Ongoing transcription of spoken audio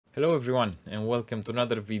Hello everyone and welcome to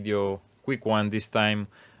another video, quick one this time.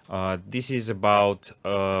 This is about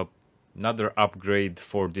another upgrade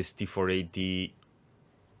for this T480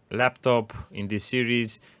 laptop in this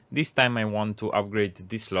series. This time I want to upgrade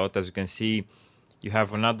this slot. As you can see, you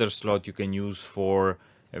have another slot you can use for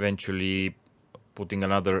eventually putting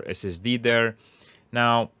another SSD there.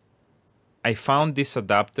 Now, I found this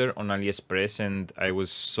adapter on AliExpress and I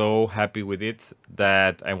was so happy with it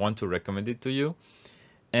that I want to recommend it to you.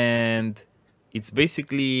 And it's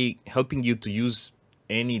basically helping you to use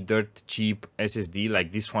any dirt cheap SSD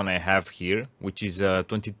like this one I have here, which is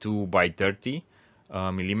 22 by 30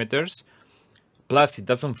 millimeters. Plus, it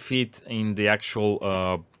doesn't fit in the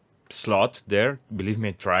actual slot there. Believe me,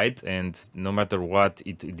 I tried, and no matter what,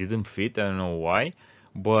 it didn't fit. I don't know why.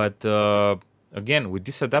 But again, with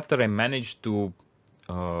this adapter, I managed to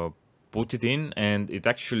put it in, and it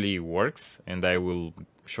actually works. And I will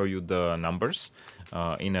show you the numbers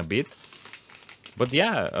in a bit. But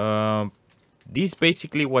yeah, this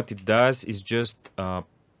basically what it does is just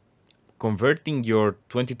converting your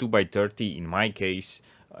 22 by 30, in my case,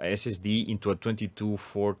 SSD into a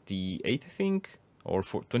 2248, I think, or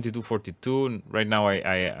 2242. Right now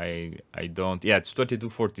I don't. Yeah, it's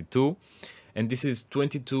 2242, and this is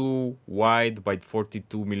 22 wide by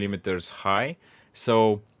 42 millimeters high.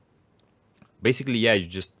 So basically, yeah, you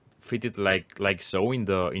just fit it like so in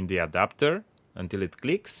the adapter until it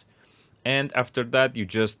clicks, and after that you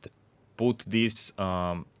just put this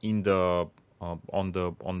in the on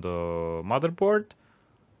the motherboard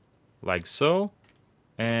like so,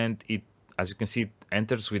 and it, as you can see, it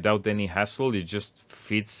enters without any hassle. It just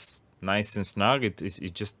fits nice and snug. It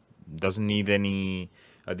just doesn't need any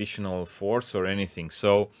additional force or anything.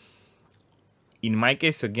 So in my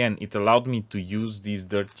case, again, it allowed me to use this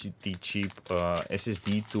dirty cheap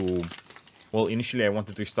SSD to, well, initially I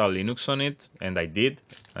wanted to install Linux on it, and I did,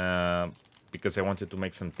 because I wanted to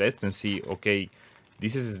make some tests and see, okay,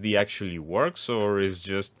 this SSD actually works, or is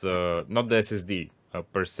just, not the SSD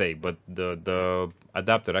per se, but the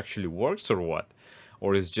adapter actually works, or what?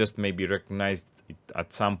 Or is just maybe recognized it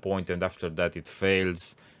at some point and after that it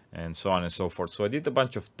fails, and so on and so forth. So I did a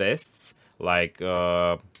bunch of tests, like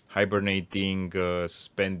hibernating,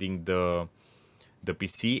 suspending the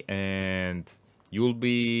PC, and you'll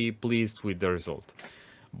be pleased with the result.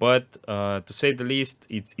 But to say the least,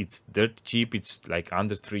 it's dirt cheap. It's like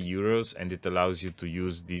under €3, and it allows you to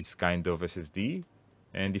use this kind of SSD.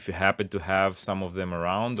 And if you happen to have some of them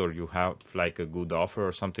around, or you have like a good offer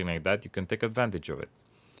or something like that, you can take advantage of it.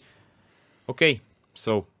 Okay,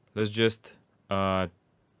 so let's just try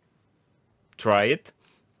it.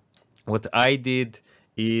 What I did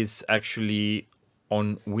is actually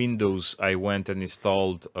on Windows, I went and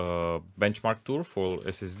installed a benchmark tool for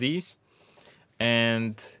SSDs,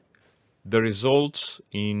 and the results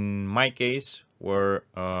in my case were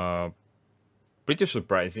pretty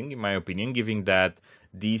surprising, in my opinion, given that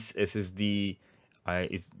this SSD,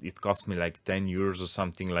 it cost me like €10 or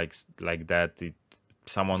something like that.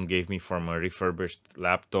 Someone gave me from a refurbished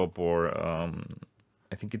laptop, or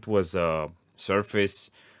I think it was a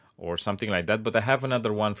Surface or something like that. But I have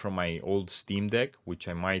another one from my old Steam Deck, which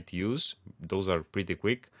I might use. Those are pretty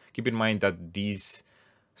quick. Keep in mind that these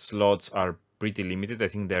slots are pretty limited. I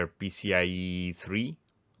think they're PCIe 3,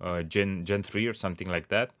 Gen 3 or something like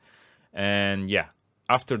that. And yeah,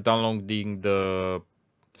 after downloading the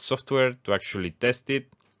software to actually test it,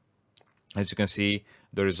 as you can see,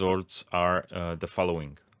 the results are the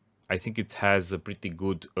following. I think it has a pretty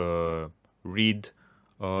good read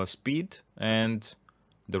speed, and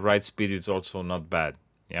the write speed is also not bad.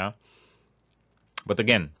 Yeah, but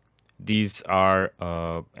again, these are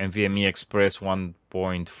NVMe Express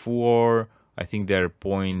 1.4. I think they're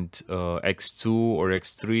X2 or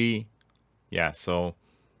X3. Yeah, so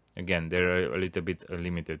again, they're a little bit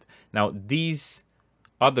limited. Now, these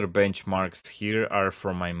other benchmarks here are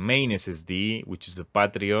from my main SSD, which is a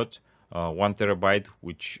Patriot, 1 terabyte,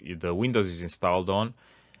 which the Windows is installed on.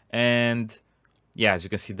 And yeah, as you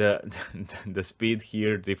can see, the speed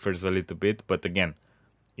here differs a little bit, but again,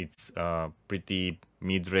 it's pretty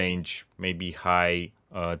mid-range, maybe high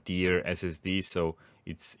tier SSD, so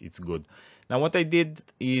it's good. Now, what I did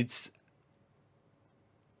is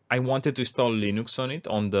I wanted to install Linux on it,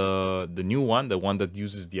 on the new one, the one that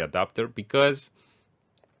uses the adapter, because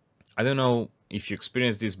I don't know if you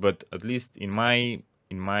experienced this, but at least in my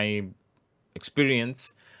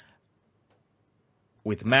experience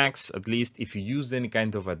with Macs, at least if you use any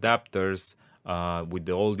kind of adapters with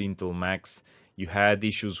the old Intel Macs, you had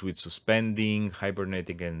issues with suspending,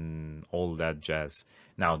 hibernating, and all that jazz.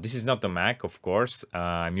 Now, this is not a Mac, of course.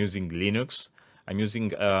 I'm using Linux.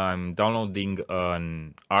 I'm downloading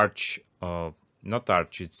an Arch, not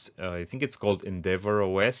Arch, it's I think it's called Endeavour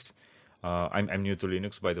OS. I'm new to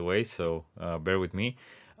Linux, by the way, so bear with me.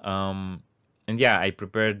 And yeah, I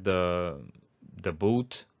prepared the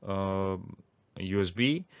boot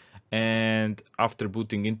USB, and after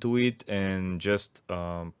booting into it and just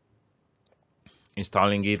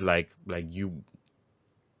installing it like you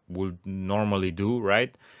would normally do,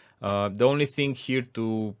 right? The only thing here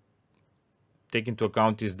to take into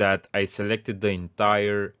account is that I selected the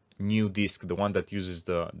entire new disk, the one that uses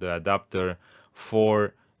the adapter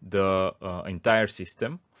for the entire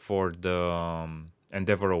system for the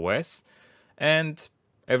Endeavour OS, and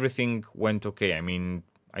everything went okay. I mean,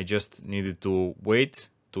 I just needed to wait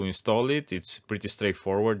to install it. It's pretty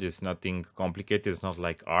straightforward. It's nothing complicated. It's not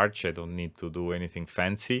like Arch. I don't need to do anything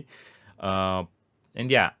fancy. And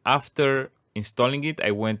yeah, after installing it,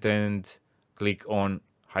 I went and click on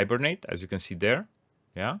hibernate, as you can see there.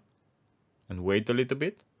 Yeah, and wait a little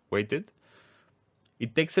bit. Waited.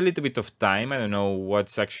 It takes a little bit of time. I don't know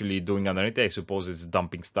what's actually doing underneath. I suppose it's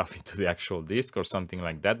dumping stuff into the actual disk or something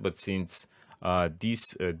like that. But since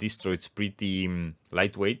this distro is pretty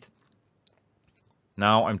lightweight,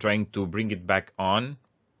 now I'm trying to bring it back on.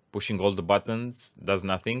 Pushing all the buttons does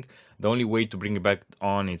nothing. The only way to bring it back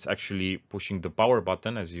on is actually pushing the power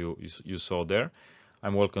button, as you saw there.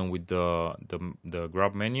 I'm working with the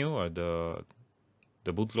grab menu or the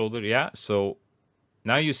bootloader. Yeah, so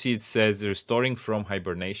now you see it says restoring from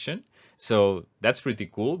hibernation. So that's pretty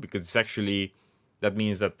cool because it's actually, that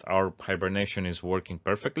means that our hibernation is working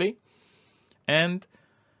perfectly. And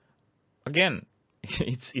again,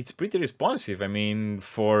 it's pretty responsive. I mean,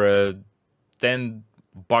 for $10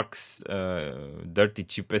 dirty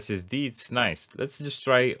cheap SSD, it's nice. Let's just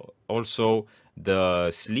try also the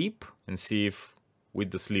sleep and see if with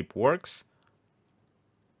the sleep works.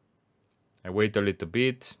 I wait a little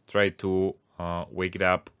bit, try to wake it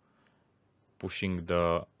up, pushing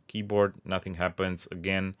the keyboard, nothing happens.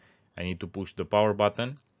 Again, I need to push the power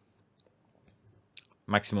button.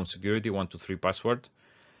 Maximum security, 123 password.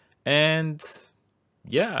 And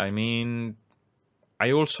yeah, I mean,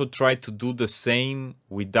 I also try to do the same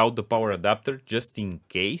without the power adapter, just in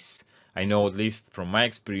case. I know, at least from my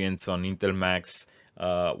experience on Intel Macs,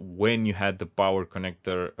 when you had the power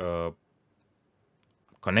connector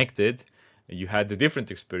connected, you had a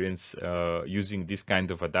different experience using this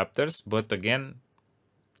kind of adapters. But again,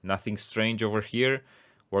 nothing strange over here.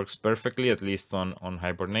 Works perfectly, at least on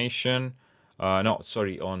hibernation. No,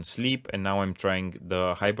 sorry, on sleep. And now I'm trying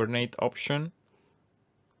the hibernate option.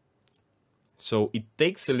 So it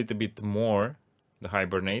takes a little bit more, the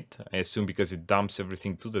hibernate, I assume, because it dumps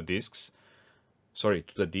everything to the disks. Sorry,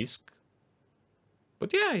 to the disk.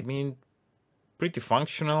 But yeah, I mean, pretty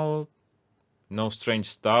functional. No strange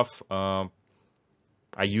stuff.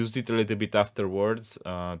 I used it a little bit afterwards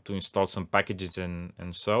to install some packages and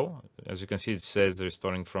so. As you can see, it says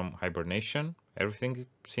restoring from hibernation. Everything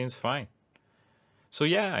seems fine. So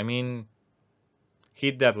yeah, I mean,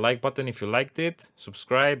 hit that like button if you liked it,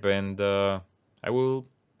 subscribe, and I will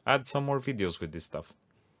add some more videos with this stuff.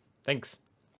 Thanks.